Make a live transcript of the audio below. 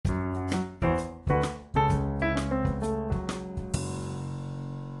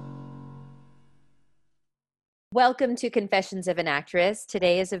Welcome to Confessions of an Actress.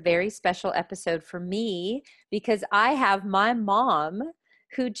 Today is a very special episode for me because I have my mom,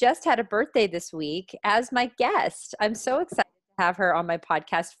 who just had a birthday this week, as my guest. I'm so excited to have her on my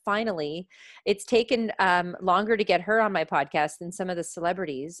podcast finally. It's taken longer to get her on my podcast than some of the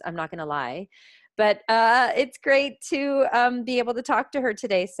celebrities, I'm not going to lie. But it's great to be able to talk to her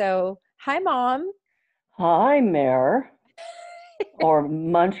today. So, hi, Mom. Hi, Mare, or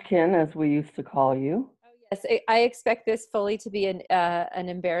Munchkin, as we used to call you. Yes, I expect this fully to be an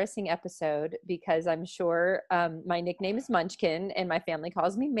embarrassing episode because I'm sure my nickname is Munchkin and my family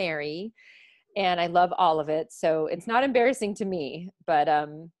calls me Mary, and I love all of it. So it's not embarrassing to me, but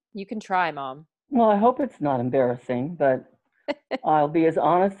you can try, Mom. Well, I hope it's not embarrassing, but I'll be as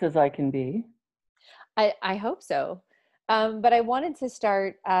honest as I can be. I hope so. But I wanted to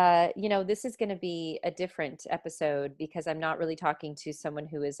start, this is going to be a different episode because I'm not really talking to someone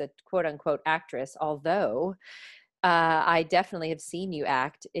who is a quote unquote actress, although I definitely have seen you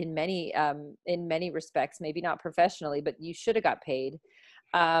act in many respects, maybe not professionally, but you should have got paid.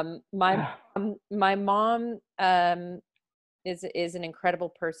 My mom is an incredible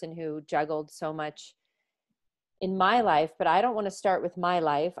person who juggled so much in my life, but I don't want to start with my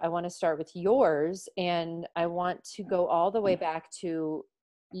life. I want to start with yours, and I want to go all the way back to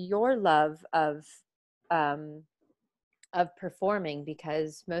your love um, of performing,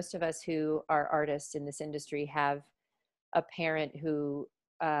 because most of us who are artists in this industry have a parent who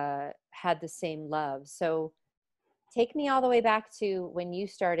had the same love. So take me all the way back to when you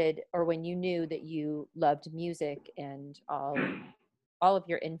started, or when you knew that you loved music and all of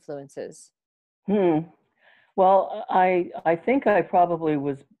your influences. Hmm. Well, I think I probably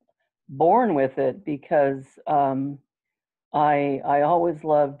was born with it because I always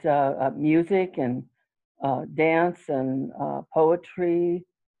loved music and dance and poetry,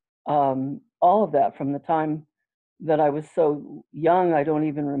 all of that from the time that I was so young. I don't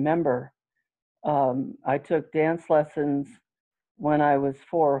even remember. I took dance lessons when I was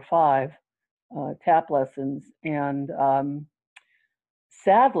 4 or 5, tap lessons, and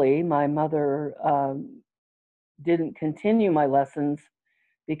sadly, my mother didn't continue my lessons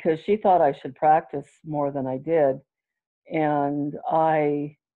because she thought I should practice more than I did, and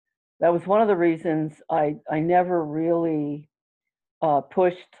I that was one of the reasons I never really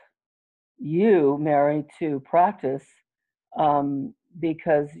pushed you, Mary, to practice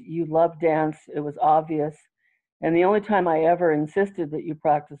because you love dance. It was obvious. And the only time I ever insisted that you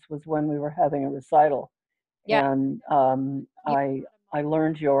practice was when we were having a recital. Yeah. And You, I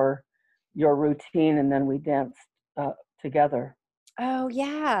learned your routine, and then we danced together. oh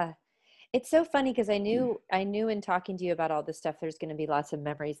yeah. It's so funny because I knew in talking to you about all this stuff, there's going to be lots of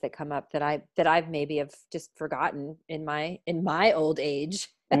memories that come up that I've maybe have just forgotten in my old age.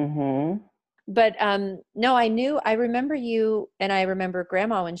 Mm-hmm. But no, I remember you, and I remember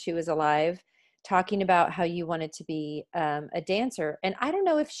Grandma when she was alive talking about how you wanted to be a dancer. And I don't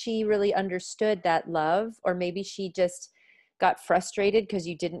know if she really understood that love, or maybe she just got frustrated because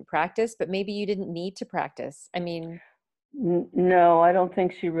you didn't practice, but maybe you didn't need to practice. I mean, No, I don't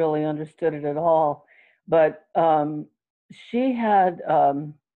think she really understood it at all. But she had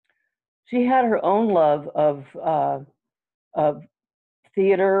um, she had her own love of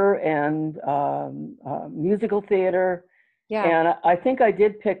theater and musical theater, yeah. and I think I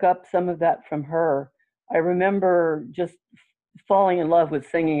did pick up some of that from her. I remember just falling in love with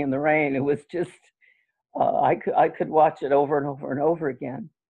Singing in the Rain. It was just I could watch it over and over and over again.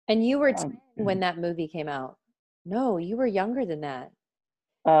 And you were 10 Um, when that movie came out. No, you were younger than that.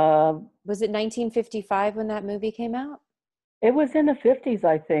 uh, Was it 1955 when that movie came out? it was in the 50s,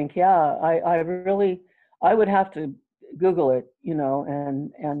 I think. Yeah, I really I would have to Google it,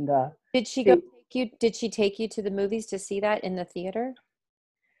 and Did she go see. take you? Did she take you to the movies to see that in the theater?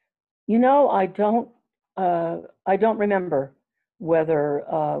 You know, I don't remember whether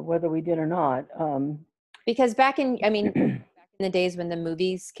we did or not. Because I mean, back in the days when the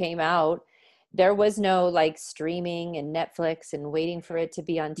movies came out, there was no like streaming and Netflix and waiting for it to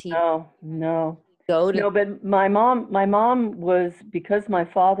be on TV. No, no, Go to, no. But my mom was, because my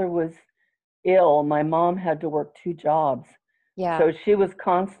father was ill. My mom had to work 2 jobs, yeah, so she was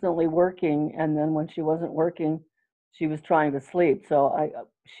constantly working. And then when she wasn't working, she was trying to sleep. So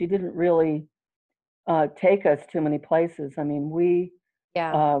she didn't really take us too many places. I mean,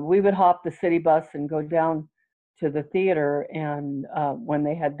 yeah. we would hop the city bus and go down to the theater, and when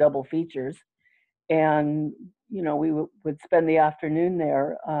they had double features, and we would spend the afternoon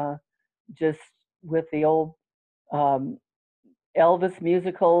there, just with the old um, Elvis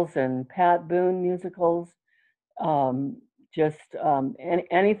musicals and Pat Boone musicals, um, just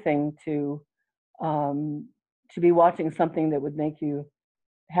anything um, to be watching something that would make you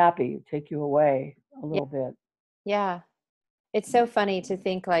happy, take you away a Yeah. little bit. Yeah. It's so funny to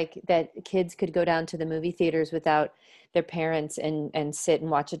think like that kids could go down to the movie theaters without their parents and sit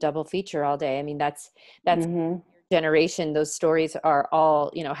and watch a double feature all day. I mean, that's Mhm. generation. Those stories are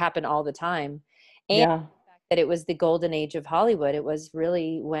all, happen all the time. And Yeah. that it was the golden age of Hollywood. It was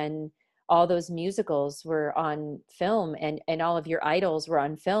really when all those musicals were on film and all of your idols were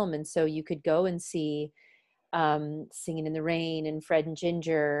on film. And so you could go and see Singing in the Rain and Fred and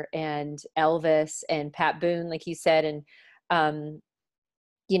Ginger and Elvis and Pat Boone, like you said, and um,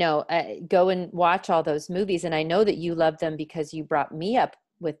 go and watch all those movies. And I know that you love them because you brought me up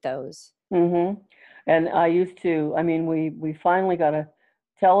with those. Mhm. And I used to, I mean, we finally got a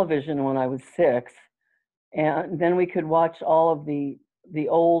television when I was 6, and then we could watch all of the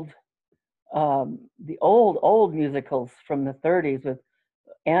old old musicals from the 30s with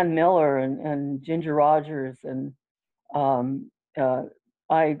Ann Miller and Ginger Rogers and um,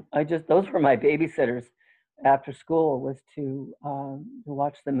 I just those were my babysitters after school was to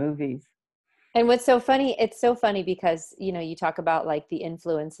watch the movies. And what's so funny, it's so funny because, you talk about like the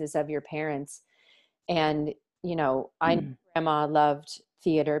influences of your parents. And, I know grandma loved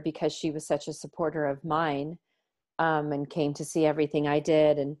theater because she was such a supporter of mine, and came to see everything I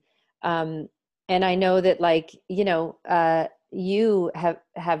did. Um, and I know that like, you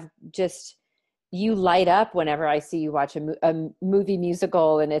have just, you light up whenever I see you watch a movie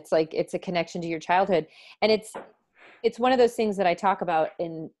musical, and it's like, it's a connection to your childhood. And it's one of those things that I talk about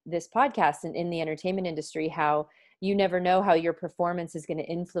in this podcast and in the entertainment industry, how you never know how your performance is going to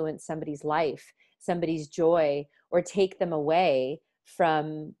influence somebody's life, somebody's joy, or take them away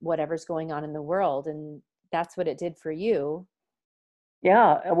from whatever's going on in the world. And that's what it did for you.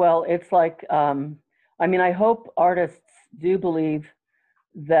 Yeah, well, it's like I mean, I hope artists do believe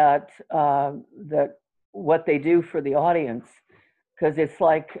that that what they do for the audience, because it's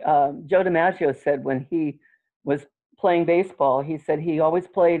like Joe DiMaggio said when he was playing baseball, he said he always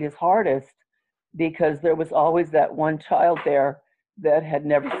played his hardest because there was always that one child there that had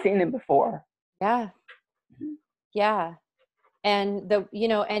never seen him before. Yeah. Yeah. And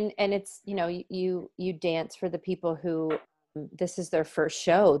and it's, you dance for the people who, this is their first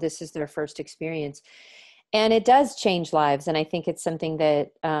show, this is their first experience, and it does change lives. And I think it's something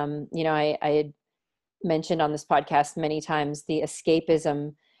that, I had mentioned on this podcast many times, the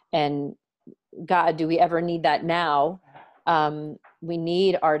escapism. And God, do we ever need that now? We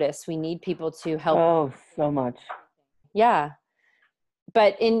need artists, we need people to help. Oh, so much. Yeah.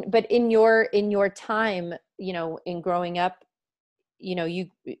 But in your time, in growing up,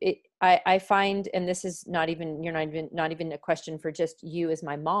 I find, and this is not even, you're not even a question for just you as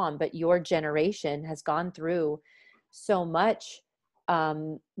my mom, but your generation has gone through so much,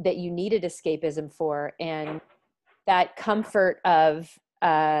 that you needed escapism for. And that comfort of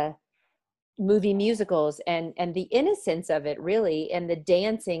movie musicals and the innocence of it, really, and the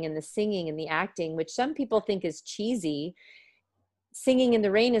dancing and the singing and the acting, which some people think is cheesy. Singing in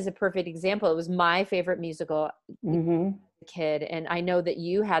the Rain is a perfect example. It was my favorite musical as Hmm. a kid, and I know that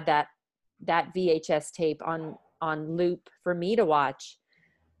you had that VHS tape on loop for me to watch.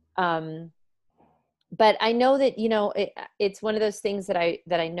 Um, but I know that, it's one of those things that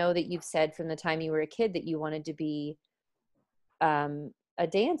I know that you've said from the time you were a kid that you wanted to be, a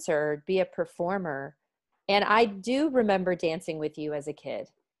dancer, be a performer. And I do remember dancing with you as a kid.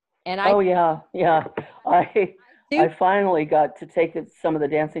 And I Oh yeah, yeah. I do. I finally got to take some of the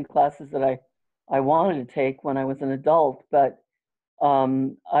dancing classes that I wanted to take when I was an adult, but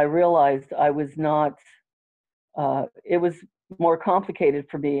I realized I was not. It was more complicated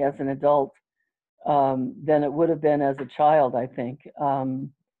for me as an adult than it would have been as a child, I think.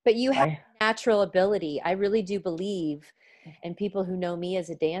 But you have I natural ability. I really do believe, and people who know me as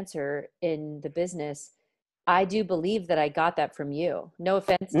a dancer in the business, I do believe that I got that from you.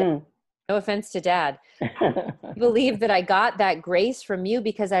 mm. No offense to dad. I believe that I got that grace from you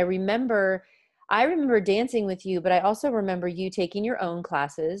because I remember dancing with you, but I also remember you taking your own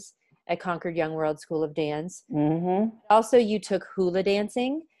classes at Concord Young World School of Dance. Hmm. Also, you took hula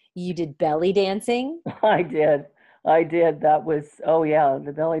dancing, you did belly dancing. I did. I did. That was, oh yeah,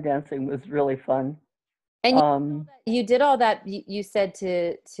 the belly dancing was really fun. And Um, you did all that, you said,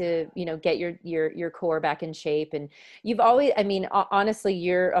 to get your core back in shape. And you've always, I mean, honestly,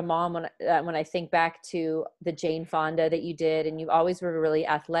 you're a mom when I think back to the Jane Fonda that you did, and you always were really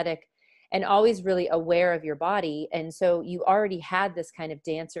athletic and always really aware of your body. And so you already had this kind of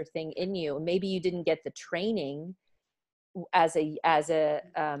dancer thing in you. Maybe you didn't get the training as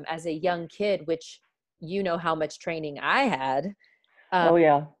a young kid, which, how much training I had. um, oh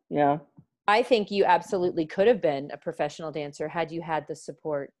yeah, yeah. I think you absolutely could have been a professional dancer had you had the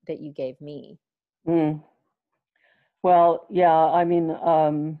support that you gave me. Mm. Well, yeah, I mean,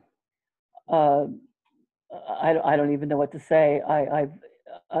 uh, I don't even know what to say.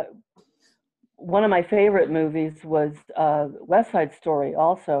 Uh, one of my favorite movies was West Side Story.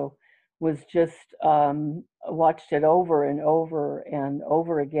 Also, was just watched it over and over and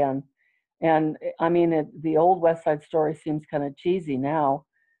over again. And I mean, the old West Side Story seems kind of cheesy now,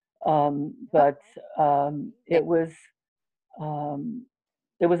 Oh, but amazing. um,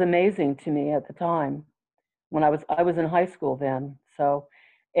 it was amazing to me at the time when I was in high school then. So,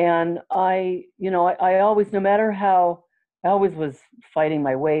 and I always, no matter how, I always was fighting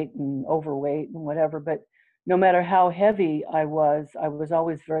my weight and overweight and whatever, but no matter how heavy I was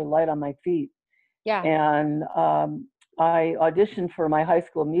always very light on my feet. Yeah. And I auditioned for my high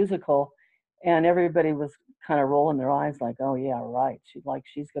school musical, and everybody was kind of rolling their eyes like, "Oh yeah, right.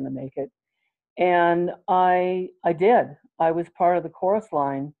 She's going to make it." And I did. I was part of the chorus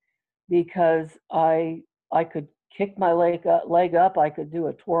line because I could kick my leg up, I could do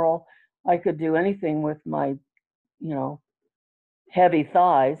a twirl, I could do anything with my, you know, heavy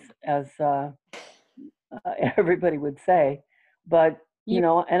thighs, as everybody would say. But You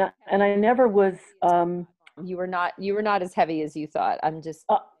and I never was. you were not as heavy as you thought. I'm just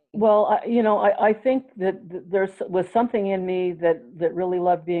Uh, well, I think that there was something in me that really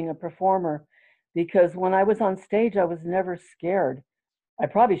loved being a performer, because when I was on stage, I was never scared. I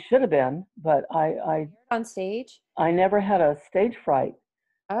probably should have been, but on stage. I never had a stage fright.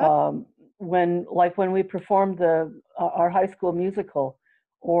 Oh, um, when we performed our high school musical,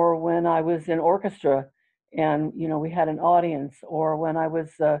 or when I was in orchestra and we had an audience, or when I was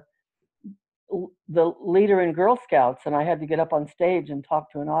the leader in Girl Scouts and I had to get up on stage and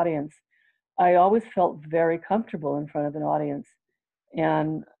talk to an audience, I always felt very comfortable in front of an audience.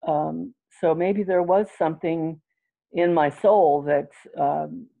 And so maybe there was something in my soul that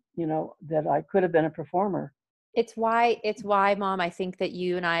that I could have been a performer. it's why, Mom, I think that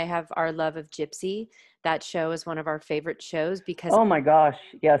you and I have our love of Gypsy. That show is one of our favorite shows because Oh my gosh,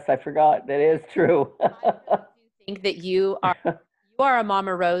 yes, I forgot. That is true. I really do think that you are a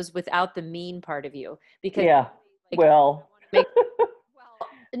Mama Rose without the mean part of you because Yeah. like Well, make well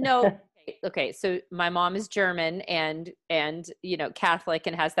no okay, so my mom is German and Catholic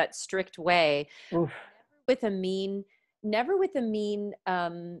and has that strict way oof. with a mean never with a mean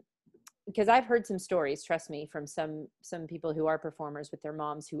because I've heard some stories, trust me, from some people who are performers with their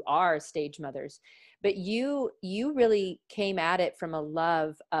moms who are stage mothers. But you really came at it from a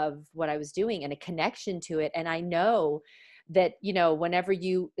love of what I was doing and a connection to it. And I know that, whenever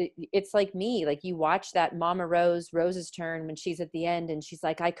it's like me, like you watch that Mama Rose's turn when she's at the end and she's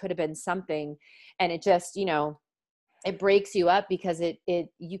like, I could have been something. And it just, it breaks you up because it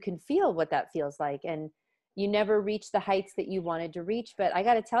you can feel what that feels like. And you never reach the heights that you wanted to reach. But I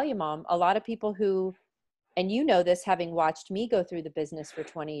got to tell you, Mom, a lot of people who, and you know this, having watched me go through the business for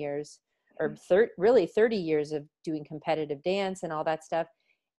 20 years or really 30 years of doing competitive dance and all that stuff,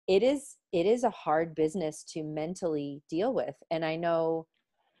 it is a hard business to mentally deal with. And I know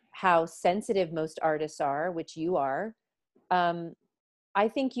how sensitive most artists are, which you are. um, I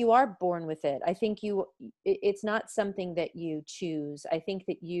think you are born with it. I think it's not something that you choose. I think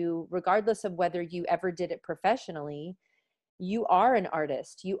that you, regardless of whether you ever did it professionally, you are an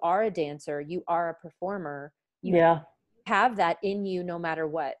artist, you are a dancer, you are a performer. You Yeah. have that in you no matter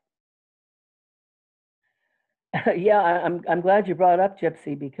what. Yeah, I'm glad you brought up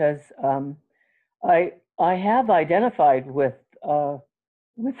Gypsy, because I have identified with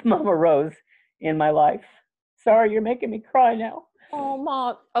Mama Rose in my life. Sorry, you're making me cry now. Oh,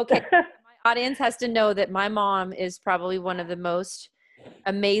 Mom. Okay. My audience has to know that my mom is probably one of the most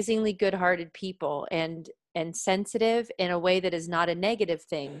amazingly good-hearted people and sensitive in a way that is not a negative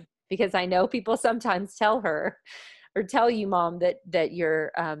thing, because I know people sometimes tell her or tell you, Mom, that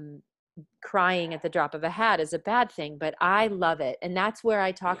you're crying at the drop of a hat is a bad thing, but I love it. And that's where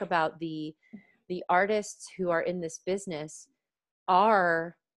I talk about the artists who are in this business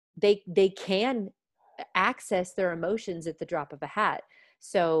are they can access their emotions at the drop of a hat.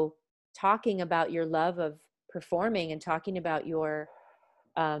 So talking about your love of performing and talking about your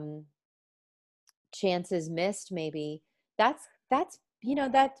um chances missed, maybe that's that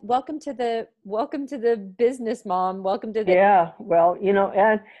welcome to the business, Mom, welcome to the Yeah, well,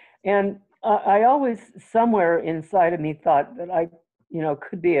 and I always, somewhere inside of me, thought that I,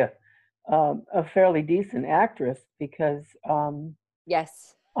 could be a fairly decent actress, because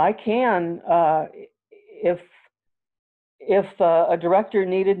yes. I can, if a director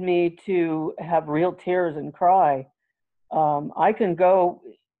needed me to have real tears and cry, I can go.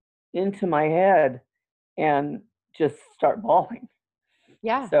 into my head and just start bawling.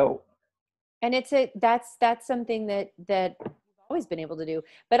 Yeah. So, And that's something that you've always been able to do.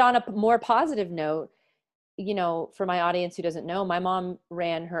 But on a more positive note, for my audience who doesn't know, my mom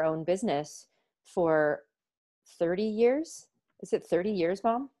ran her own business for 30 years. Is it 30 years,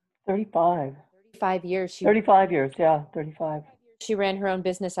 Mom? 35. 35 years. 35 years, yeah, 35. She ran her own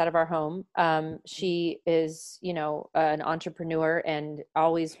business out of our home. She is, an entrepreneur and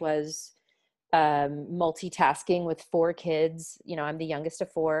always was multitasking with 4 kids. I'm the youngest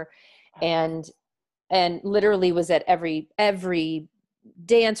of 4, and literally was at every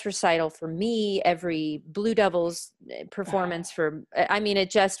dance recital for me, every Blue Devils performance for. I mean, it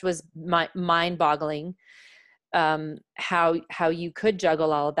just was mind boggling how you could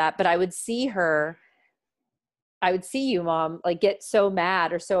juggle all of that. But I would see you, Mom, like get so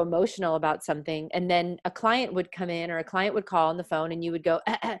mad or so emotional about something. And then a client would come in or a client would call on the phone and you would go,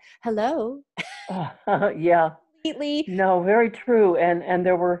 hello. Yeah, Completely. no, very true. And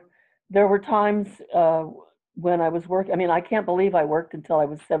there were times when I was working. I mean, I can't believe I worked until I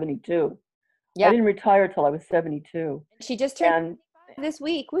was 72. I Yeah. didn't retire till I was 72. She just turned And this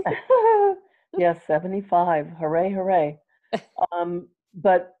week. Woohoo. yes, 75. Hooray, hooray.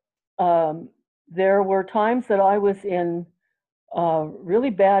 But there were times that I was in really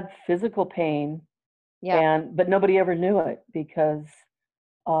bad physical pain, Yeah. and but nobody ever knew it because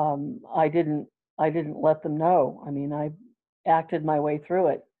um, I didn't I didn't let them know. I mean, I acted my way through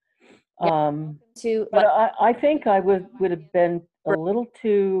it. Yeah. Um, To but like, I think I would have been a little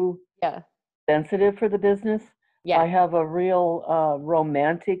too yeah. sensitive for the business. I Yeah. have a real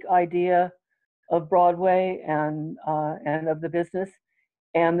romantic idea of Broadway and of the business.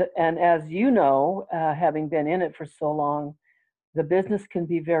 And as you know, having been in it for so long, the business can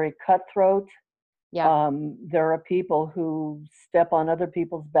be very cutthroat. Yeah. There are people who step on other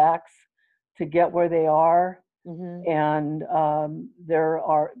people's backs to get where they are, Hmm. and there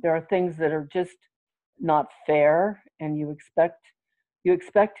are things that are just not fair, and you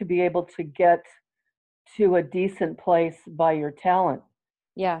expect to be able to get to a decent place by your talent,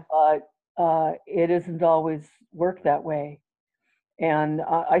 Yeah. but it isn't always work that way. And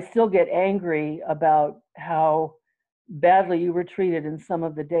I still get angry about how badly you were treated in some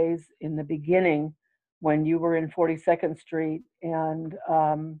of the days in the beginning when you were in 42nd Street, and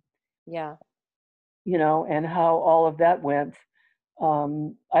Yeah. and how all of that went.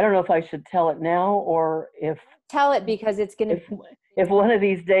 I don't know if I should tell it now or Tell it because it's going if to if one of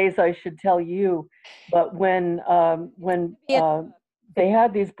these days I should tell you. But when be in they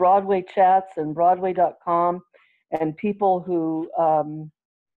had these Broadway chats and Broadway.com, and people who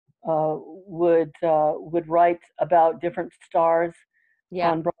would write about different stars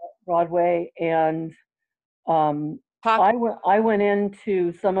yeah. on Broadway, and um, Talk. I went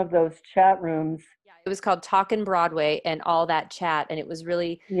into some of those chat rooms. Yeah, it was called Talkin' Broadway and all that chat, and it was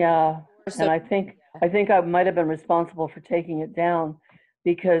really Yeah, so. and I think I might have been responsible for taking it down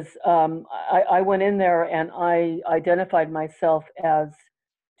because I went in there and I identified myself as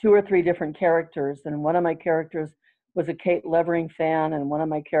 2 or 3 different characters, and one of my characters was a Kate Levering fan, and one of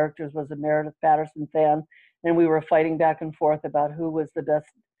my characters was a Meredith Patterson fan, and we were fighting back and forth about who was the best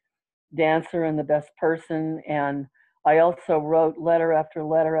dancer and the best person. And I also wrote letter after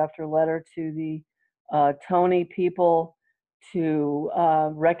letter after letter to the Tony people to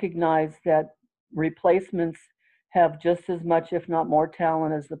recognize that replacements have just as much, if not more,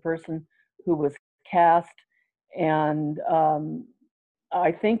 talent as the person who was cast. And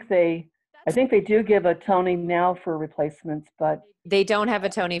I think they, I think they do give a Tony now for replacements, but They don't have a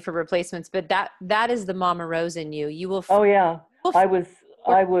Tony for replacements, but that is the Mama Rose in you. oh yeah, You'll I was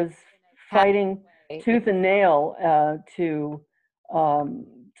work I was in a fighting way. tooth and nail to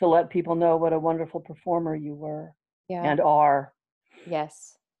let people know what a wonderful performer you were Yeah. and are.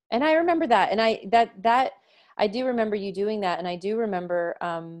 Yes. And I remember that. And I do remember you doing that. And I do remember,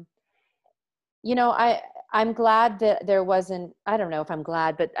 I'm glad that there wasn't, I don't know if I'm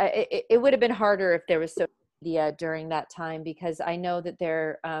glad, but it would have been harder if there was social media during that time, because I know that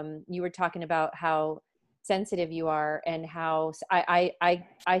you were talking about how sensitive you are and how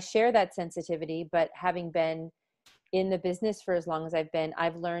I share that sensitivity, but having been in the business for as long as I've been,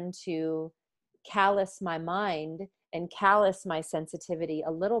 I've learned to callous my mind and callous my sensitivity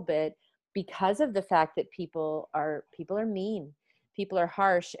a little bit because of the fact that people are mean, people are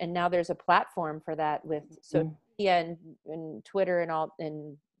harsh, and now there's a platform for that with social Mm. media and Twitter and all,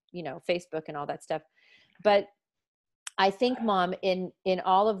 and Facebook and all that stuff. But I think, Mom, in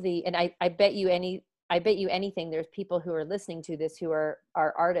all of the, and I bet you anything, there's people who are listening to this who are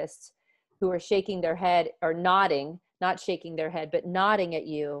artists who are shaking their head or nodding, not shaking their head, but nodding at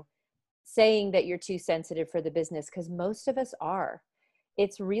you, saying that you're too sensitive for the business, because most of us are.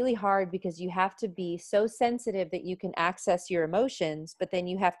 It's really hard because you have to be so sensitive that you can access your emotions, but then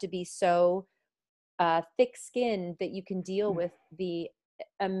you have to be so thick-skinned that you can deal with the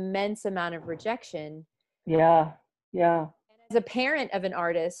immense amount of rejection. Yeah. Yeah. As a parent of an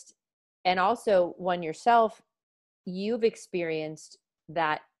artist, and also one yourself, you've experienced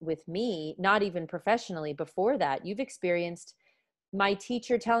that with me, not even professionally. Before that, you've experienced my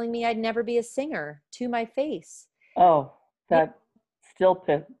teacher telling me I'd never be a singer to my face. Oh, Yeah, that still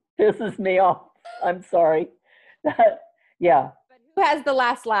pisses me off. I'm sorry. That, yeah. but who has the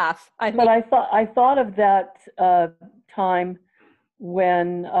last laugh? I But mean, I thought of that time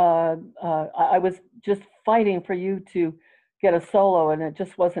when I was just fighting for you to get a solo, and it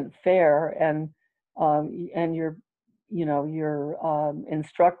just wasn't fair. And your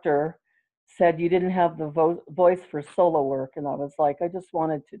instructor said you didn't have the voice for solo work, and I was like, I just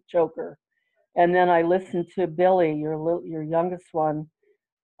wanted to choke her. And then I listened to Billy, your youngest one,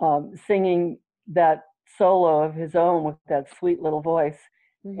 singing that solo of his own with that sweet little voice,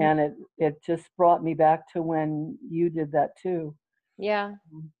 mhm. and it just brought me back to when you did that too. Yeah.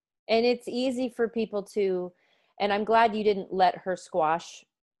 And it's easy for people to, and I'm glad you didn't let her squash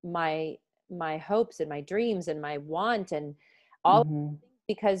my my hopes and my dreams and my want and all, Mm-hmm.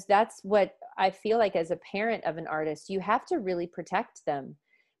 because that's what I feel like as a parent of an artist, you have to really protect them,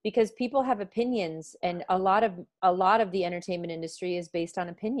 because people have opinions, and a lot of the entertainment industry is based on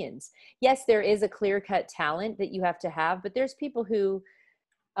opinions. Yes, there is a clear-cut talent that you have to have, but there's people who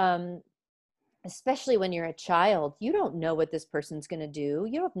um especially when you're a child, you don't know what this person's going to do.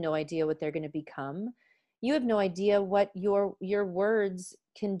 You have no idea what they're going to become. You have no idea what your words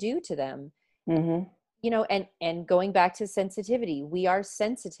can do to them. Mm-hmm. And going back to sensitivity, we are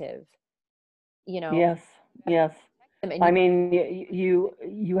sensitive, you know. Yes, yes. And I mean,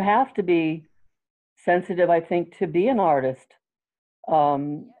 you have to be sensitive, I think, to be an artist,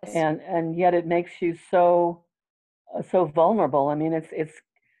 yes, and yet it makes you so vulnerable. I mean, it's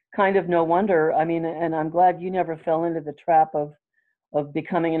kind of no wonder. I mean, and I'm glad you never fell into the trap of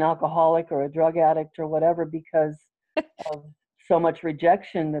becoming an alcoholic or a drug addict or whatever because of so much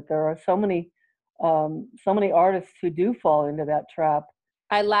rejection. That there are so many artists who do fall into that trap.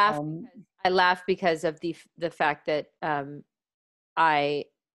 I laugh Um, because I laugh because of the fact that I,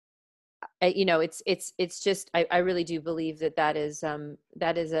 it's just I really do believe that that is in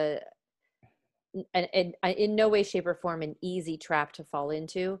no way, shape, or form an easy trap to fall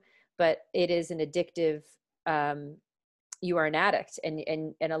into, but it is an addictive. Um, you are an addict,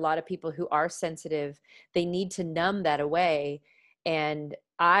 and a lot of people who are sensitive, they need to numb that away. And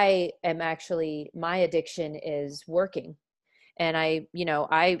I am actually, my addiction is working, and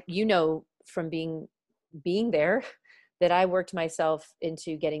from being there that I worked myself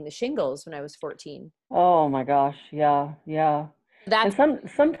into getting the shingles when I was 14. oh my gosh, yeah, yeah. And That's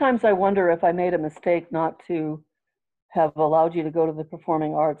sometimes I wonder if I made a mistake not to have allowed you to go to the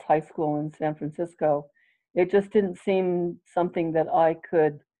performing arts high school in San Francisco. It just didn't seem something that I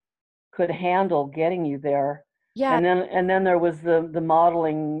could handle getting you there. yeah. And then there was the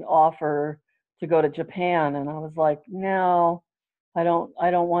modeling offer to go to Japan, and I was like, no, I don't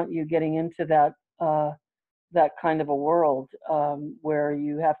want you getting into that kind of a world where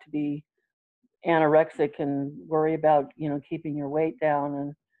you have to be anorexic and worry about keeping your weight down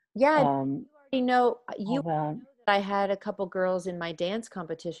and Yeah, and um, you all that. that I had a couple girls in my dance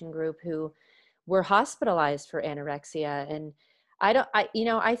competition group who were hospitalized for anorexia. And I don't I you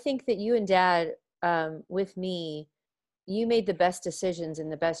know I think that you and dad, with me, you made the best decisions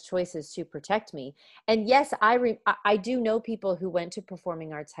and the best choices to protect me. And yes, I do know people who went to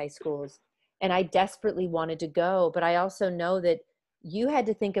performing arts high schools, and I desperately wanted to go, but I also know that you had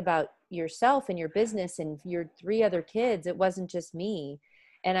to think about yourself and your business and your three other kids. It wasn't just me.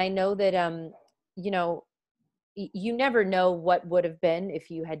 And I know that you know you never know what would have been if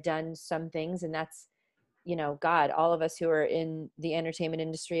you had done some things. And that's, God, all of us who are in the entertainment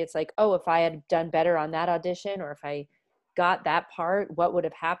industry, it's like, oh, if I had done better on that audition, or if I got that part, what would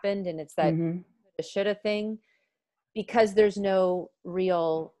have happened? And it's that Hmm. shoulda thing, because there's no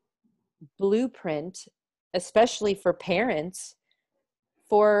real blueprint, especially for parents,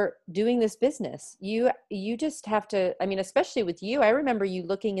 for doing this business. You just have to, I mean, especially with you, I remember you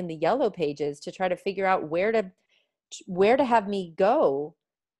looking in the yellow pages to try to figure out where to have me go,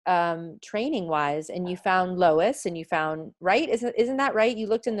 training wise, and you found Lois, and you found, right, isn't that right? You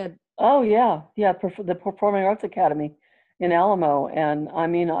looked in the Oh yeah, yeah. The Performing Arts Academy in Alamo, and I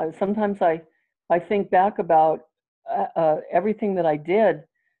mean, sometimes I think back about everything that I did,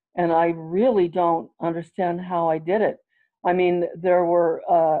 and I really don't understand how I did it. I mean, there were,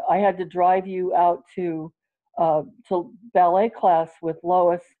 I had to drive you out to ballet class with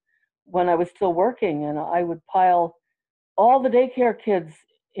Lois when I was still working, and I would pile all the daycare kids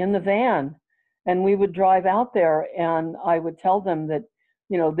in the van, and we would drive out there, and I would tell them that,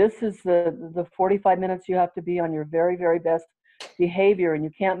 this is the 45 minutes you have to be on your very, very best behavior, and you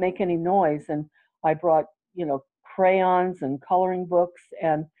can't make any noise. And I brought, crayons and coloring books,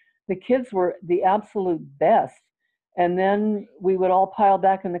 and the kids were the absolute best. And then we would all pile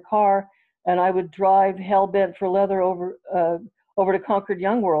back in the car, and I would drive hell bent for leather over to Concord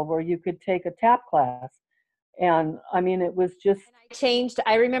Young World, where you could take a tap class. And I mean, it was just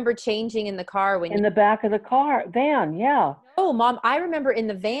I remember changing in the car when in the back of the car van. Yeah. oh, Mom, I remember in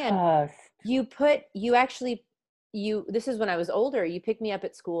the van, Just, this is when I was older, you picked me up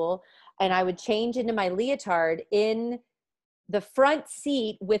at school and I would change into my leotard in the front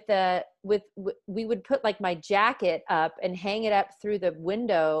seat we would put like my jacket up and hang it up through the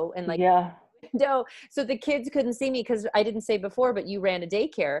window and like yeah. no, so the kids couldn't see me because I didn't say before, but you ran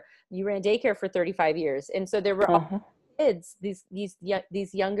daycare for 35 years. And so there were all Uh-huh. kids, these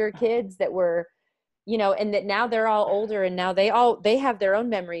younger kids that were, and that now they're all older and now they have their own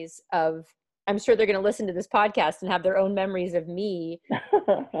memories of, I'm sure they're going to listen to this podcast and have their own memories of me,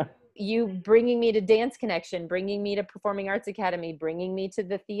 you bringing me to Dance Connection, bringing me to Performing Arts Academy, bringing me to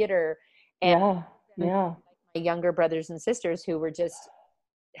the theater, and Yeah. Yeah. my younger brothers and sisters who were just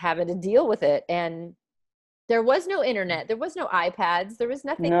having to deal with it. And there was no internet, there was no iPads, there was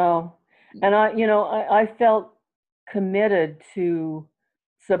nothing. No. And I felt committed to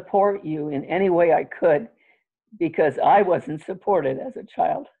support you in any way I could because I wasn't supported as a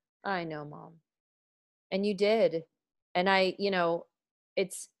child. I know, Mom. And you did. And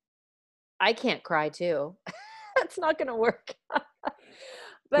it's, I can't cry too. That's not going to work.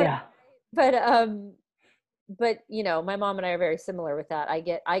 but, Yeah. but, my mom and I are very similar with that.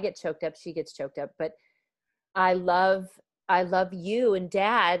 I get choked up. She gets choked up, but I love you and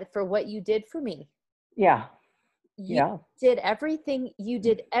Dad for what you did for me. Yeah. You Yeah. did everything. You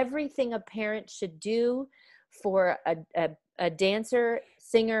did everything a parent should do for a dancer,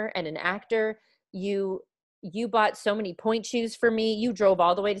 singer, and an actor. You bought so many point shoes for me. You drove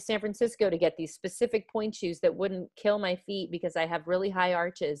all the way to San Francisco to get these specific point shoes that wouldn't kill my feet because I have really high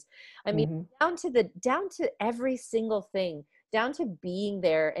arches. I mean, Hmm. down to every single thing, down to being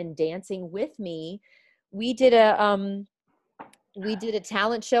there and dancing with me. We did a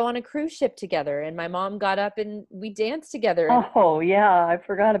talent show on a cruise ship together, and my mom got up and we danced together. And Oh, yeah. I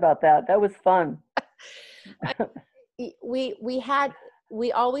forgot about that. That was fun.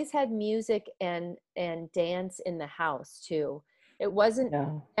 we always had music and dance in the house too. It wasn't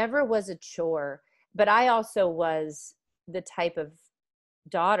Yeah. never was a chore, but I also was the type of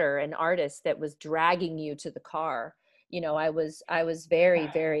daughter and artist that was dragging you to the car. I was very,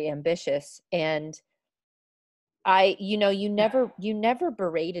 very ambitious, and you never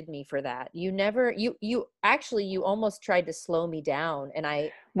berated me for that. You actually, you almost tried to slow me down.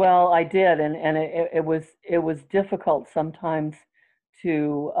 And Well, I did, and it was difficult sometimes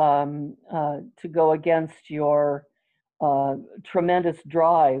to go against your tremendous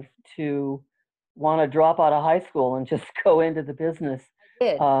drive to want to drop out of high school and just go into the business.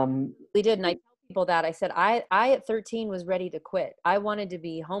 did. Um, We did. And I tell people that I said, I at 13 was ready to quit. I wanted to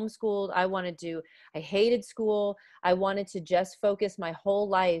be homeschooled. I hated school. I wanted to just focus my whole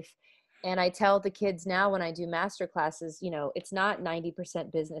life. And I tell the kids now when I do master classes, it's not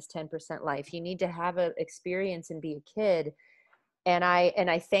 90% business, 10% life. You need to have an experience and be a kid. And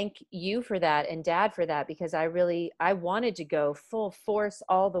I thank you for that and Dad for that, because I wanted to go full force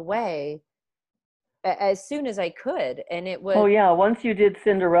all the way as soon as I could. And it was, oh yeah, once you did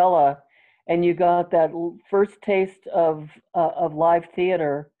Cinderella, and you got that first taste of live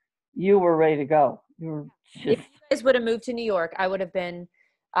theater, you were ready to go. You were if just you guys would have moved to New York, I would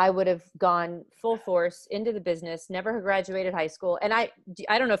have gone full force into the business, never graduated high school. And I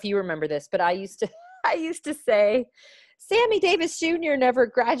don't know if you remember this, but I used to, I used to say, Sammy Davis Jr. never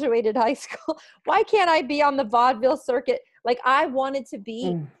graduated high school. Why can't I be on the vaudeville circuit? Like, I wanted to be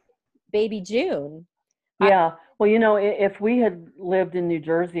mm. Baby June. I, Yeah. Well, if we had lived in New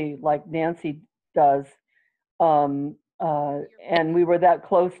Jersey like Nancy does, and we were that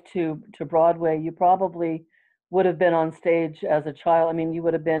close to Broadway, you probably would have been on stage as a child. I mean, you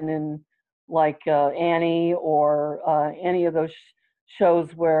would have been in like Annie or any of those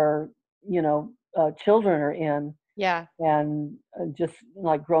shows where children are in, yeah. and just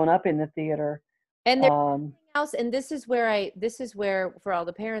like grown up in the theater. And there's Um, something else. And this is where, for all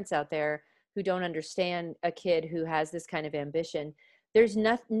the parents out there who don't understand a kid who has this kind of ambition,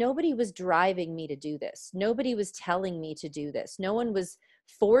 nobody was driving me to do this. Nobody was telling me to do this. No one was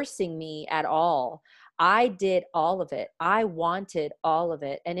forcing me at all. I did all of it. I wanted all of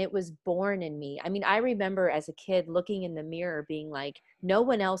it, and it was born in me. I mean, I remember as a kid looking in the mirror being like, no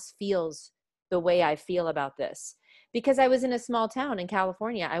one else feels the way I feel about this. Because I was in a small town in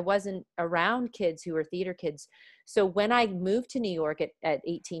California. I wasn't around kids who were theater kids. So when I moved to New York at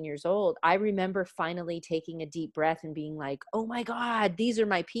 18 years old, I remember finally taking a deep breath and being like, oh my God, these are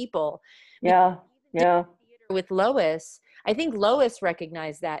my people. Because Yeah. even Yeah. doing theater with Lois, I think Lois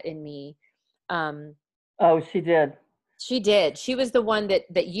recognized that in me. Um, Oh, she did. she did. She was the one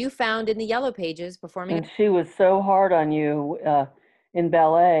that you found in the yellow pages performing. And she was so hard on you in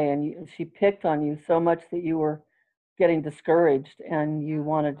ballet, and she picked on you so much that you were getting discouraged and you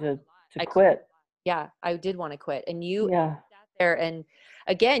wanted to I quit. Yeah, I did want to quit. And you Yeah. sat there, and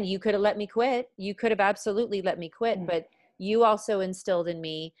again, you could have let me quit. You could have absolutely let me quit, Mm. but you also instilled in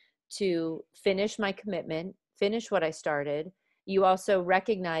me to finish my commitment, finish what I started. You also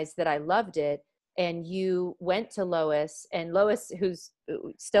recognized that I loved it. And you went to Lois, and Lois, who's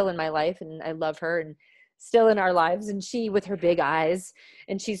still in my life, and I love her and still in our lives. And she, with her big eyes,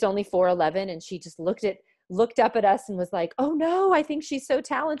 and she's only 4'11", and she just looked up at us and was like, oh no, I think she's so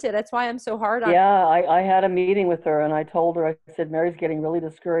talented. That's why I'm so hard on her. Yeah, I had a meeting with her and I told her, I said, Mary's getting really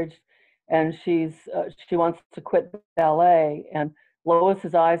discouraged and she wants to quit ballet. And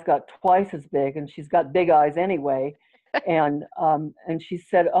Lois's eyes got twice as big and she's got big eyes anyway. And she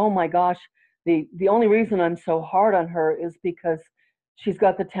said, oh my gosh, the only reason I'm so hard on her is because she's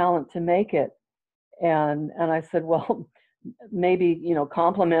got the talent to make it. And I said, well, maybe,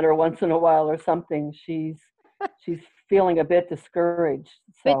 compliment her once in a while or something. She's feeling a bit discouraged.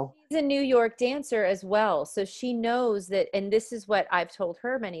 But So, she's a New York dancer as well. So she knows that, and this is what I've told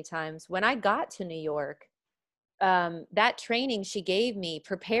her many times. When I got to New York, that training she gave me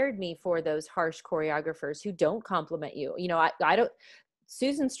prepared me for those harsh choreographers who don't compliment you. I don't,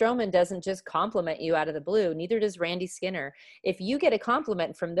 Susan Stroman doesn't just compliment you out of the blue. Neither does Randy Skinner. If you get a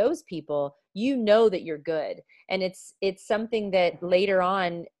compliment from those people, you know that you're good. And it's something that later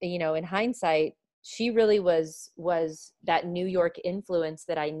on, in hindsight, she really was that New York influence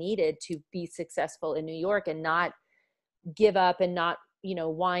that I needed to be successful in New York and not give up and not,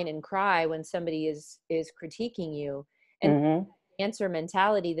 whine and cry when somebody is critiquing you. And hmm answer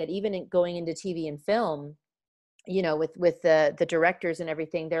mentality that even going into TV and film, with the directors and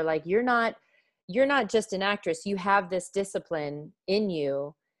everything, they're like, you're not just an actress, you have this discipline in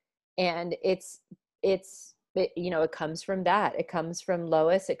you. And it comes from that. It comes from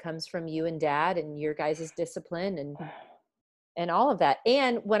Lois, it comes from you and Dad and your guys' discipline and all of that.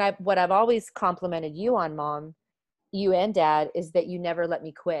 And what I've always complimented you on, Mom, you and Dad, is that you never let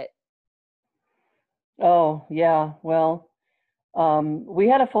me quit. Oh, yeah. Well, we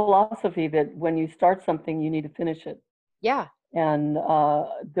had a philosophy that when you start something, you need to finish it. Yeah. And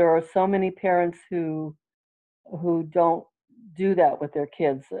there are so many parents who don't do that with their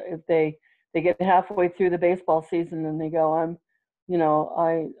kids. If they get halfway through the baseball season and they go, I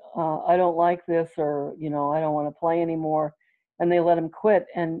don't like this, or I don't want to play anymore, and they let them quit.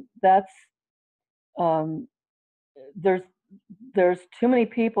 And that's um, there's there's too many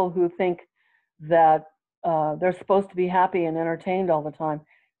people who think that they're supposed to be happy and entertained all the time.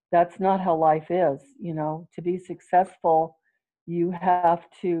 That's not how life is. To be successful, you have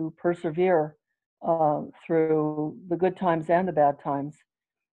to persevere through the good times and the bad times.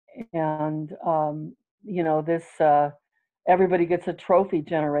 And this everybody gets a trophy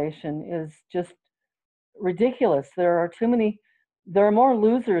generation is just ridiculous. There are more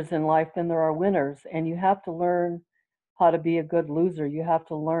losers in life than there are winners, and you have to learn how to be a good loser. You have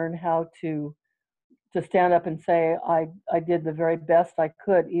to learn how to stand up and say, I did the very best I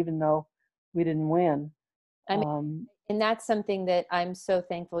could, even though we didn't win. I mean, Um, and that's something that I'm so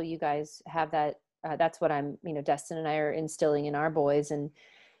thankful you guys have that. That's what Destin and I are instilling in our boys. And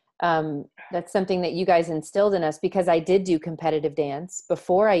that's something that you guys instilled in us, because I did do competitive dance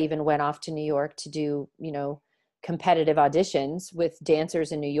before I even went off to New York to do, competitive auditions with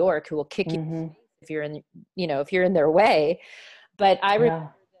dancers in New York who will kick you mhm, if you're in their way. But I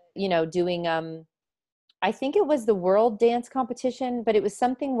remember, yeah. doing, I think it was the world dance competition, but it was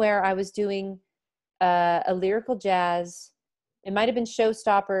something where I was doing a lyrical jazz. It might have been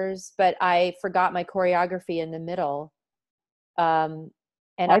Showstoppers, but I forgot my choreography in the middle. Um,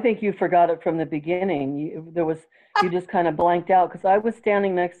 and I think you forgot it from the beginning. You just kind of blanked out because I was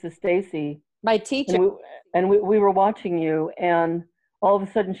standing next to Stacy my and teacher, we were watching you, and all of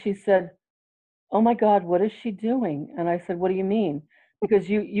a sudden she said, "Oh my God, what is she doing?" And I said, "What do you mean?" Because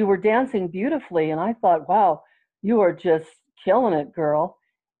you were dancing beautifully, and I thought, "Wow, you are just killing it, girl."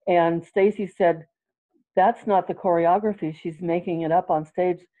 And Stacy said, "That's not the choreography. She's making it up on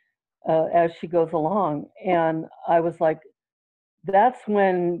stage as she goes along." And I was like, that's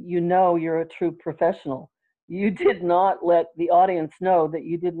when you know you're a true professional. You did not let the audience know that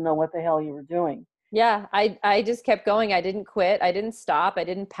you didn't know what the hell you were doing. Yeah, I just kept going. I didn't quit. I didn't stop. I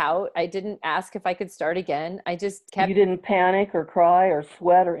didn't pout. I didn't ask if I could start again. I just You kept. didn't panic or cry or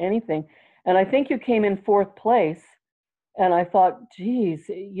sweat or anything. And I think you came in fourth place. And I thought, geez,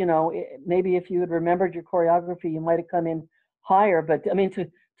 maybe if you had remembered your choreography, you might have come in higher. But I mean, to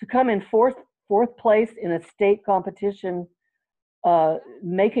come in fourth place in a state competition,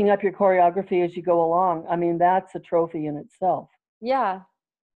 making up your choreography as you go along, I mean, that's a trophy in itself. Yeah.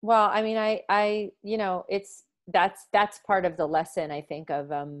 Well, I mean, it's that's part of the lesson, I think,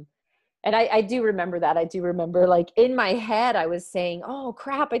 of and I do remember that. I do remember, like, in my head I was saying, "Oh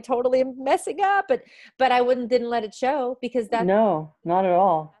crap, I totally am messing up," but I wouldn't didn't let it show, because that's No, not at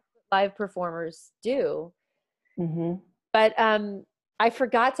all. what live performers do. Hmm. But I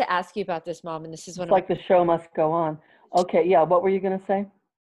forgot to ask you about this, Mom, and this is one It's of my. like the show must go on. Okay, yeah, what were you going to say?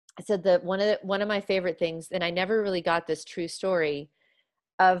 I said that one of my favorite things, and I never really got this true story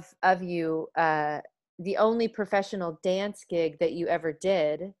of you. The only professional dance gig that you ever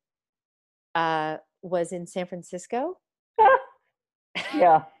did was in San Francisco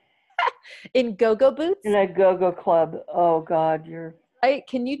Yeah, in go-go in boots, a go-go club. Oh God, right?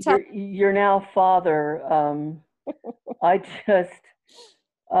 Can you tell? you're now father. I just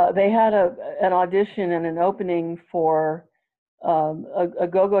they had an audition and an opening for a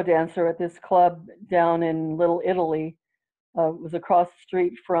go-go dancer at this club down in Little Italy. It was across the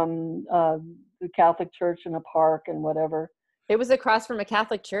street from the Catholic church in a park and whatever. It was across from a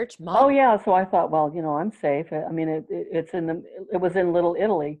Catholic church, Oh Mom. yeah, so I thought, well, I'm safe. I mean, it was in Little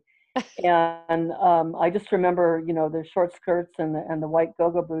Italy, and I just remember, the short skirts and the white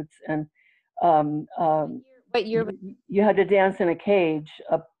go-go boots, and um, um, What year was? you had to dance in a cage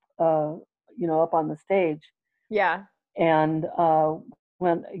up, up on the stage. Yeah. And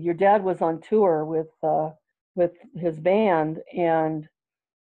when your dad was on tour with his band, and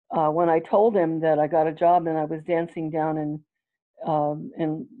when I told him that I got a job and I was dancing down in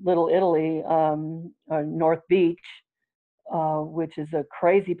Little Italy, North Beach, which is a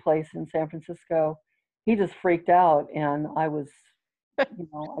crazy place in San Francisco, he just freaked out, and I was, I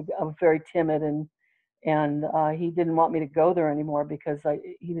was very timid, and he didn't want me to go there anymore because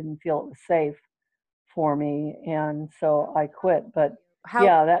he didn't feel it was safe for me, and so I quit. But How?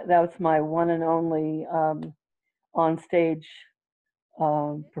 yeah, that was my one and only on stage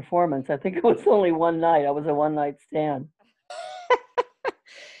performance. I think it was only one night. I was a one night stand.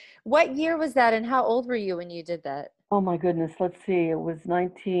 What year was that, and how old were you when you did that? Oh my goodness, let's see. It was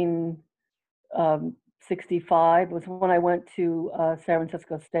 1965 was when I went to San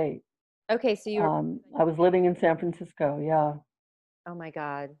Francisco State. Okay, so you were. I was living in San Francisco. Yeah, Oh my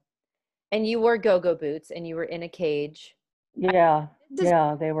God. And you wore go-go boots, and you were in a cage. yeah, Just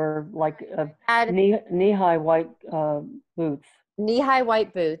yeah. They were like had knee high white boots. knee-high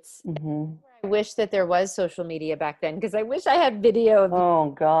white boots. Hmm. I wish that there was social media back then, because I wish I had video of you. Oh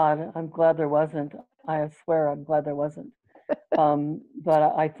God, I'm glad there wasn't. I swear, I'm glad there wasn't.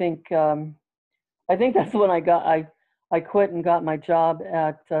 But I think that's when I quit and got my job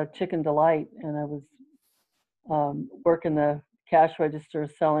at Chicken Delight, and I was working the cash register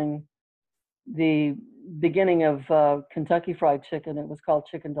selling the beginning of Kentucky Fried Chicken. It was called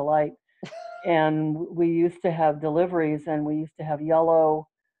Chicken Delight, and we used to have deliveries, and we used to have yellow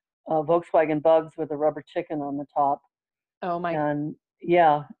Volkswagen Bugs with a rubber chicken on the top. Oh my. And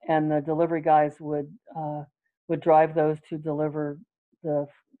yeah, and the delivery guys would drive those to deliver the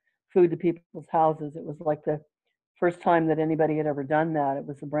food to people's houses. It was like the first time that anybody had ever done that. It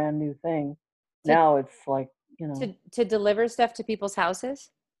was a brand new thing. to Now it's like, to deliver stuff to people's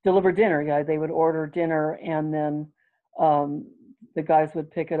houses? deliver dinner. Yeah, they would order dinner, and then um, the guys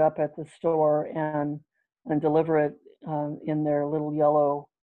would pick it up at the store and deliver it in their little yellow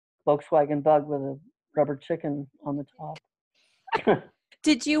Volkswagen Bug with a rubber chicken on the top.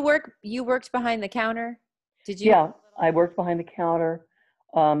 Did you worked behind the counter? Did you have Yeah, I worked behind the counter.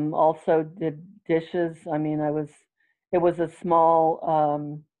 Also did dishes. I mean, it was a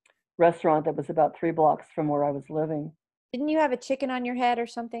small restaurant that was about 3 blocks from where I was living. didn't you have a chicken on your head or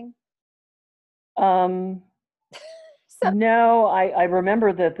something? Um, So, no, I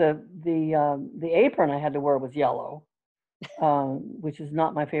remember that the apron I had to wear was yellow, which is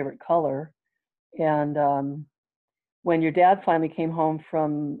not my favorite color. And when your dad finally came home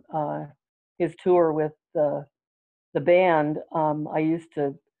from his tour with the band, I used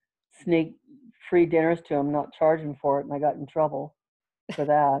to sneak free dinners to him, not charge him for it, and I got in trouble for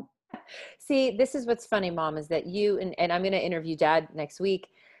that. See, this is what's funny, Mom, is that you and I'm going to interview Dad next week.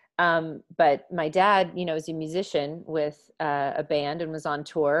 But my dad, is a musician with a band and was on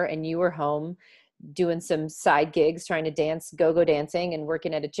tour, and you were home doing some side gigs, trying to dance, go-go dancing, and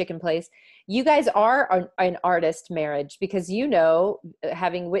working at a chicken place. You guys are an artist marriage because,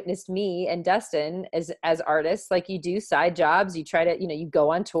 having witnessed me and Dustin as artists, like you do side jobs, you try to, you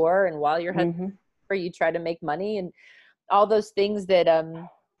go on tour, and while you're Hmm. you try to make money and all those things that,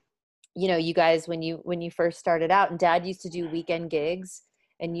 you guys, when you first started out, and Dad used to do weekend gigs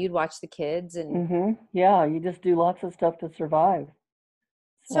and you'd watch the kids. And Hmm. Yeah, you just do lots of stuff to survive.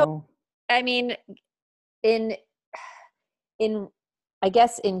 so, So, I mean, in in I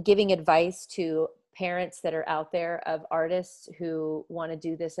guess in giving advice to parents that are out there of artists who want to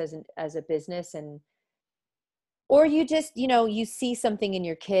do this as a business, and or you just, you see something in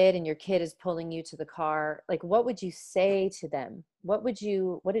your kid and your kid is pulling you to the car, like what would you say to them?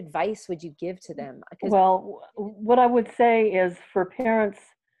 What advice would you give to them? Because well, what I would say is for parents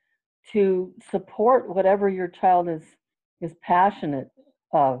to support whatever your child is passionate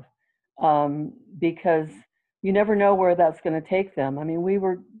of, because you never know where that's going to take them. I mean,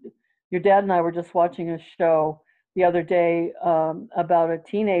 your dad and I were just watching a show the other day, about a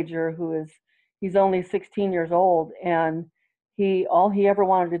teenager he's only 16 years old, and all he ever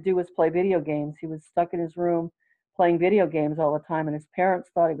wanted to do was play video games. He was stuck in his room playing video games all the time, and his parents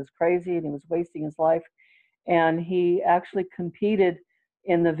thought he was crazy and he was wasting his life. And he actually competed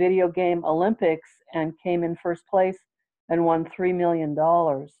in the video game Olympics and came in first place and won $3 million.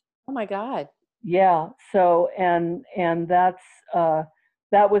 oh my God. Yeah. So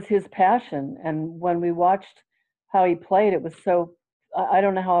that was his passion. And when we watched how he played, it was so. I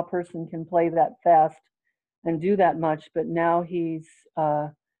don't know how a person can play that fast and do that much. But now he's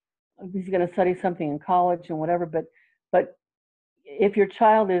going to study something in college and whatever. But if your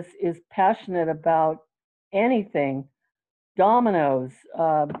child is passionate about anything, dominoes,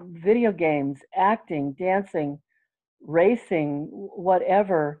 video games, acting, dancing, racing,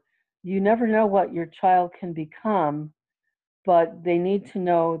 whatever, you never know what your child can become, but they need to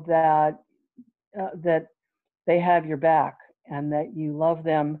know that they have your back and that you love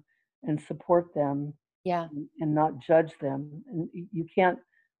them and support them Yeah. and not judge them. And you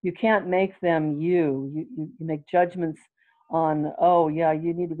can't make them you make judgments on, oh yeah,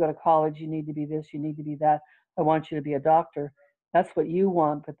 you need to go to college, you need to be this, you need to be that, I want you to be a doctor. That's what you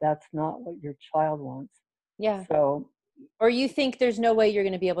want, but that's not what your child wants. Yeah. So Or you think there's no way you're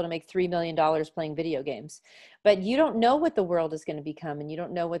going to be able to make $3 million playing video games, but you don't know what the world is going to become, and you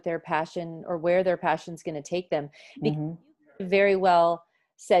don't know what their passion or where their passion's going to take them. Because mhm, you very well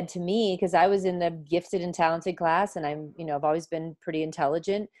said to me, because I was in the gifted and talented class, and I've always been pretty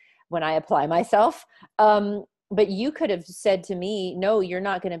intelligent when I apply myself. But you could have said to me, no, you're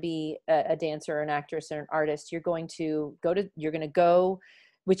not going to be a dancer or an actress or an artist. You're going to go,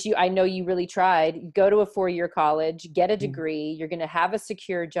 which I know you really tried, go to a 4-year college, get a mhm. degree, you're going to have a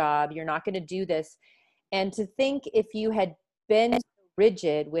secure job, you're not going to do this. And to think if you had been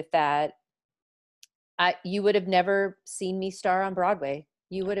rigid with that, you would have never seen me star on Broadway.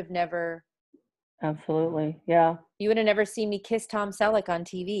 Absolutely, yeah. You would have never seen me kiss Tom Selleck on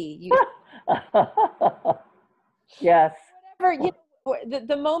TV. You Yes. Whatever,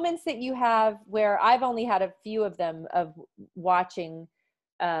 the moments that you have, where I've only had a few of them, of watching,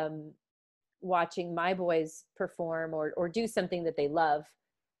 um, watching my boys perform or do something that they love,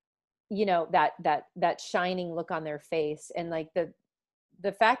 that shining look on their face. And like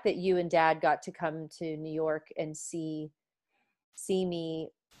the fact that you and Dad got to come to New York and see me,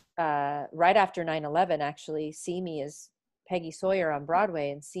 right after 9/11, actually see me as Peggy Sawyer on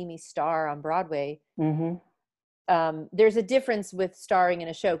Broadway and see me star on Broadway. Mhm. There's a difference with starring in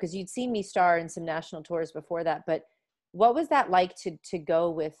a show, because you'd seen me star in some national tours before that. But what was that like to go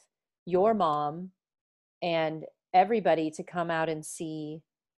with your mom and everybody to come out and see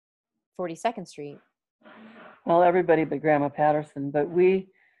 42nd Street? Well, everybody but Grandma Patterson, but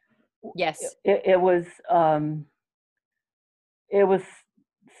Yes. um it was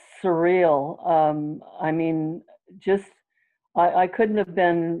surreal. I mean, just I couldn't have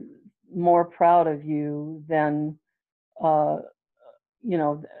been more proud of you than, uh,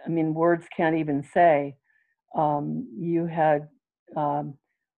 I mean, words can't even say. You had, um,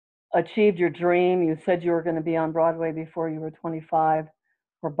 achieved your dream. You said you were going to be on Broadway before you were 25,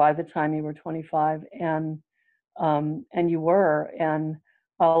 or by the time you were 25, and you were. And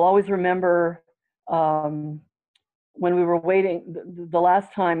I'll always remember, um, when we were waiting the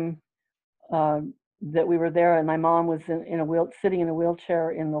last time, uh, that we were there, and my mom was sitting in a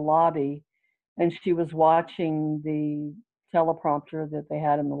wheelchair in the lobby, and she was watching the teleprompter that they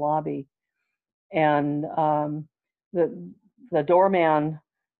had in the lobby, and the the doorman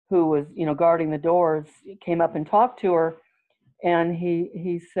who was, guarding the doors came up and talked to her, and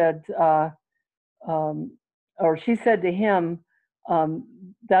he said, um, or she said to him,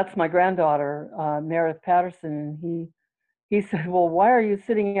 "That's my granddaughter, Meredith Patterson." And he said, "Well, why are you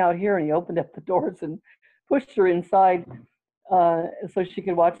sitting out here?" And he opened up the doors and pushed her inside, so she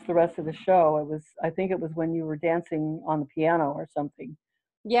could watch the rest of the show. I think it was when you were dancing on the piano or something,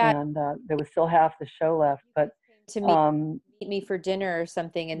 Yeah, and there was still half the show left. you But guys came to um, meet me for dinner or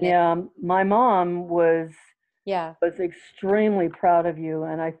something, and then yeah, my mom yeah. was extremely proud of you,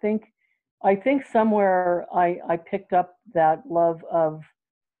 and I think somewhere I picked up that love of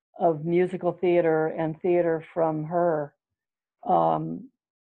musical theater and theater from her. Um,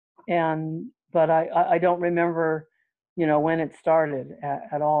 and but I don't remember, when it started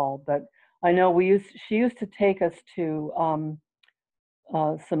at all. But I know she used to take us to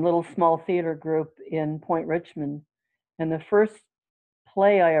some little small theater group in Point Richmond, and the first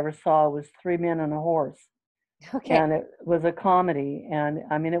play I ever saw was Three Men and a Horse, Okay. and it was a comedy, and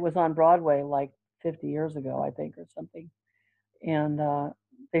I mean it was on Broadway like 50 years ago, I think, or something, and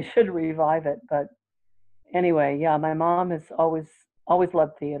they should revive it. But anyway, yeah, my mom has always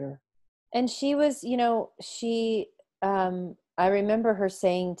loved theater. And she was, I remember her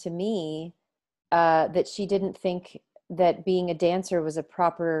saying to me that she didn't think that being a dancer was a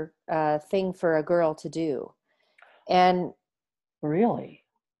proper thing for a girl to do. And Really?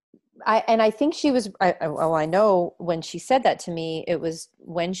 I think she was, I know when she said that to me, it was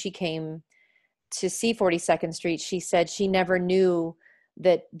when she came to see 42nd Street. She said she never knew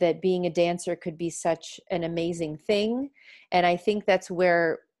that being a dancer could be such an amazing thing. And I think that's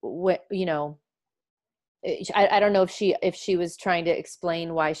where, what, I don't know if she was trying to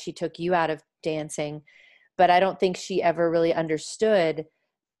explain why she took you out of dancing, but I don't think she ever really understood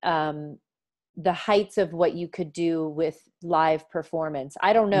um, the heights of what you could do with live performance.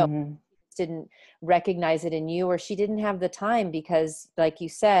 I don't know. Hmm. Didn't recognize it in you, or she didn't have the time because, like you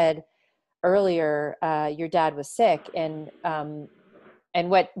said earlier, your dad was sick, and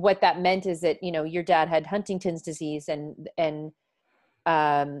what that meant is that your dad had Huntington's disease, and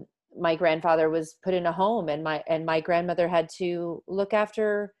um, my grandfather was put in a home, and my grandmother had to look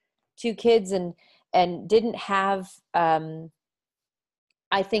after two kids, and didn't have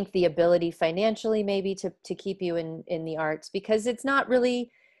I think the ability financially maybe to keep you in the arts, because it's not really,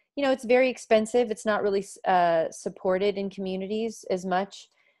 it's very expensive. It's not really supported in communities as much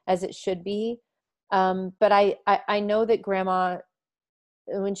as it should be. But I know that grandma,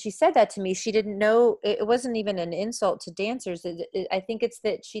 when she said that to me, she didn't know, it wasn't even an insult to dancers. I think it's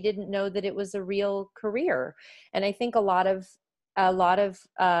that she didn't know that it was a real career. And I think a lot of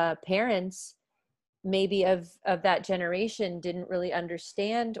parents maybe of that generation didn't really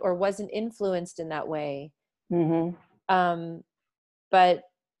understand or wasn't influenced in that way. Hmm. um but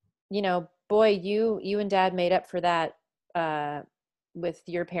boy, you and dad made up for that with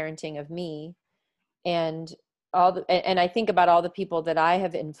your parenting of me, and and I think about all the people that I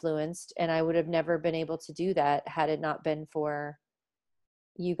have influenced, and I would have never been able to do that had it not been for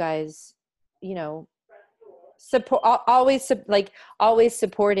you guys, you know support, always like always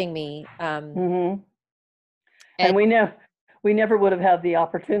supporting me. Hmm. And And we never would have had the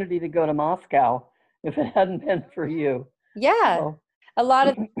opportunity to go to Moscow if it hadn't been for you. yeah, So, a lot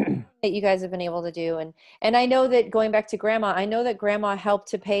of that you guys have been able to do. And I know that, going back to grandma, I know that grandma helped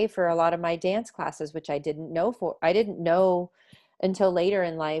to pay for a lot of my dance classes, which I didn't know until later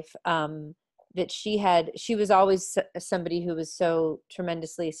in life, that she was always somebody who was so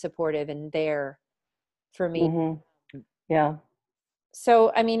tremendously supportive and there for me. hmm, yeah.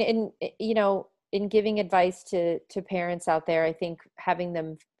 So I mean, in giving advice to parents out there, I think having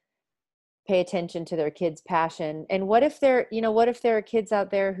them pay attention to their kids' passion. And what if there are kids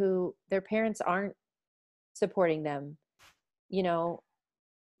out there who their parents aren't supporting them, you know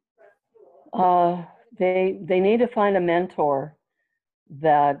Uh, they need to find a mentor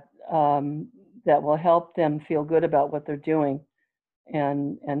that um, that will help them feel good about what they're doing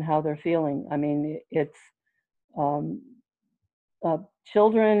and how they're feeling. I mean, it's um, uh,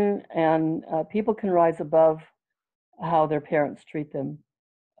 children and people can rise above how their parents treat them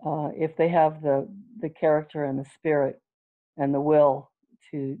if they have the character and the spirit and the will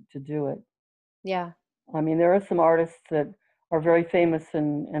to do it. yeah, I mean, there are some artists that are very famous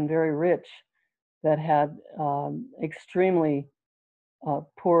and very rich that had extremely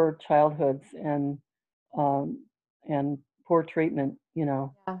poor childhoods um, and poor treatment, yeah.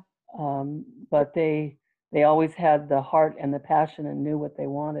 but they always had the heart and the passion and knew what they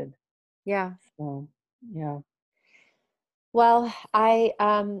wanted. Yeah. So, yeah. Well, I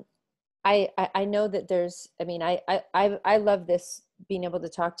know that there's, I mean, I love this, being able to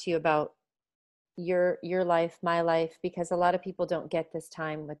talk to you about your life, my life, because a lot of people don't get this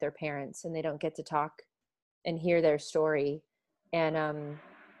time with their parents, and they don't get to talk and hear their story. And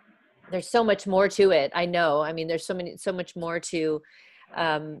there's so much more to it. I know. I mean, there's so much more to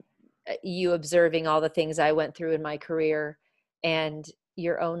um, you observing all the things I went through in my career and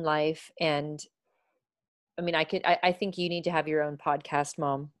your own life. And I mean, I think you need to have your own podcast,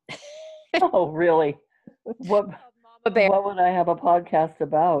 Mom. Oh, really? What Mama Bear. what would I have a podcast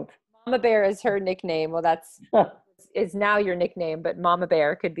about? Mama Bear is her nickname. Well, that's is now your nickname, but Mama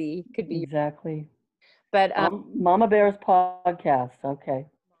Bear could be. Exactly. But Mama Bear's podcast. Okay.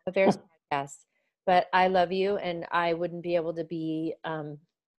 Mama Bear's podcast. But I love you, and I wouldn't be able to be.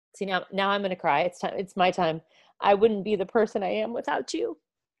 See, now I'm going to cry. It's time. It's my time. I wouldn't be the person I am without you.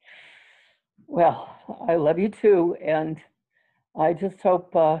 Well, I love you too, and I just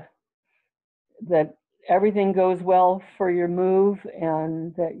hope that everything goes well for your move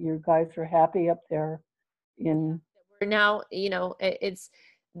and that you guys are happy up there in. We're now, it's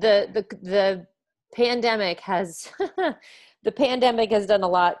the pandemic has the pandemic has done a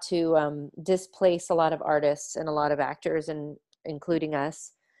lot to displace a lot of artists and a lot of actors, and including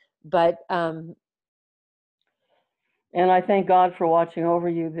us. But And I thank God for watching over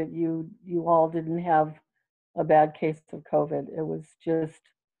you, that you all didn't have a bad case of COVID. It was just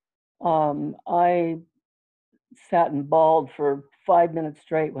I sat and bawled for 5 minutes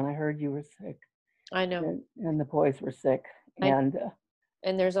straight when I heard you were sick, I know. and the boys were sick, I and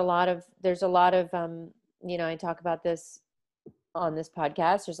and there's a lot of I talk about this on this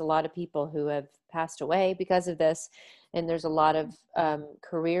podcast. There's a lot of people who have passed away because of this, and there's a lot of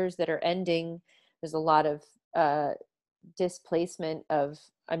careers that are ending. There's a lot of displacement of,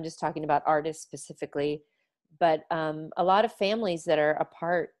 I'm just talking about artists specifically, but a lot of families that are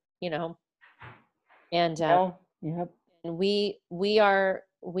apart, and yeah, yep. and we are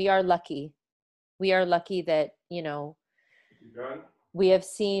lucky. We are lucky that we have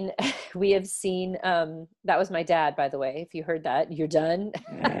seen we have seen that was my dad, by the way, if you heard that. You're done.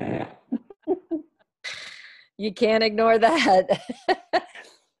 You can't ignore that.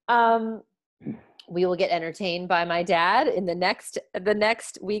 um we will get entertained by my dad in the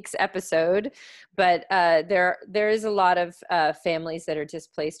next week's episode. But there is a lot of families that are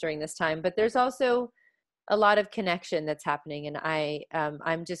displaced during this time, but there's also a lot of connection that's happening, and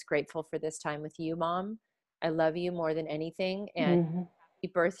I'm just grateful for this time with you, Mom. I love you more than anything, and Hmm.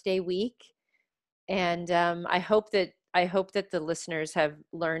 happy birthday week. And I hope that the listeners have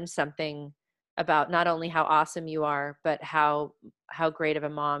learned something about not only how awesome you are, but how great of a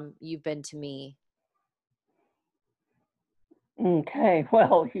mom you've been to me. Okay,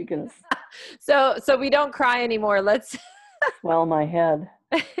 well, you can So we don't cry anymore. Let's. swell my head.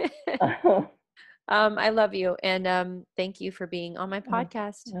 I I love you, and thank you for being on my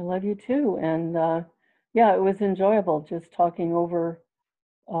podcast. love you too, and yeah, it was enjoyable just talking over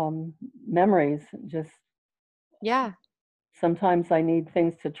um, memories. Just Yeah, sometimes I need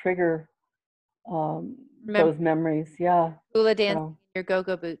things to trigger remember those memories. Yeah. hula dancing So, in your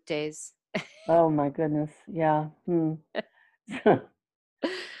go-go boot days. oh my goodness. Yeah. Hmm. All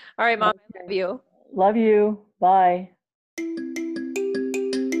right, Mom, I love Okay. you. Love you. Bye.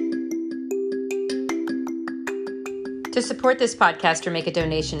 To support this podcast or make a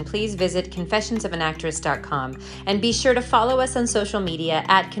donation, please visit confessionsofanactress.com, and be sure to follow us on social media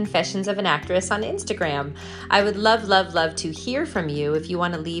at Confessions of an Actress on Instagram. I would love, love, love to hear from you. If you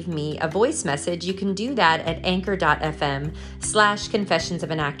want to leave me a voice message, you can do that at anchor.fm/Confessions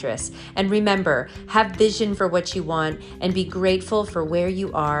of an Actress. And remember, have vision for what you want and be grateful for where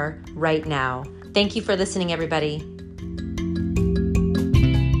you are right now. Thank you for listening, everybody.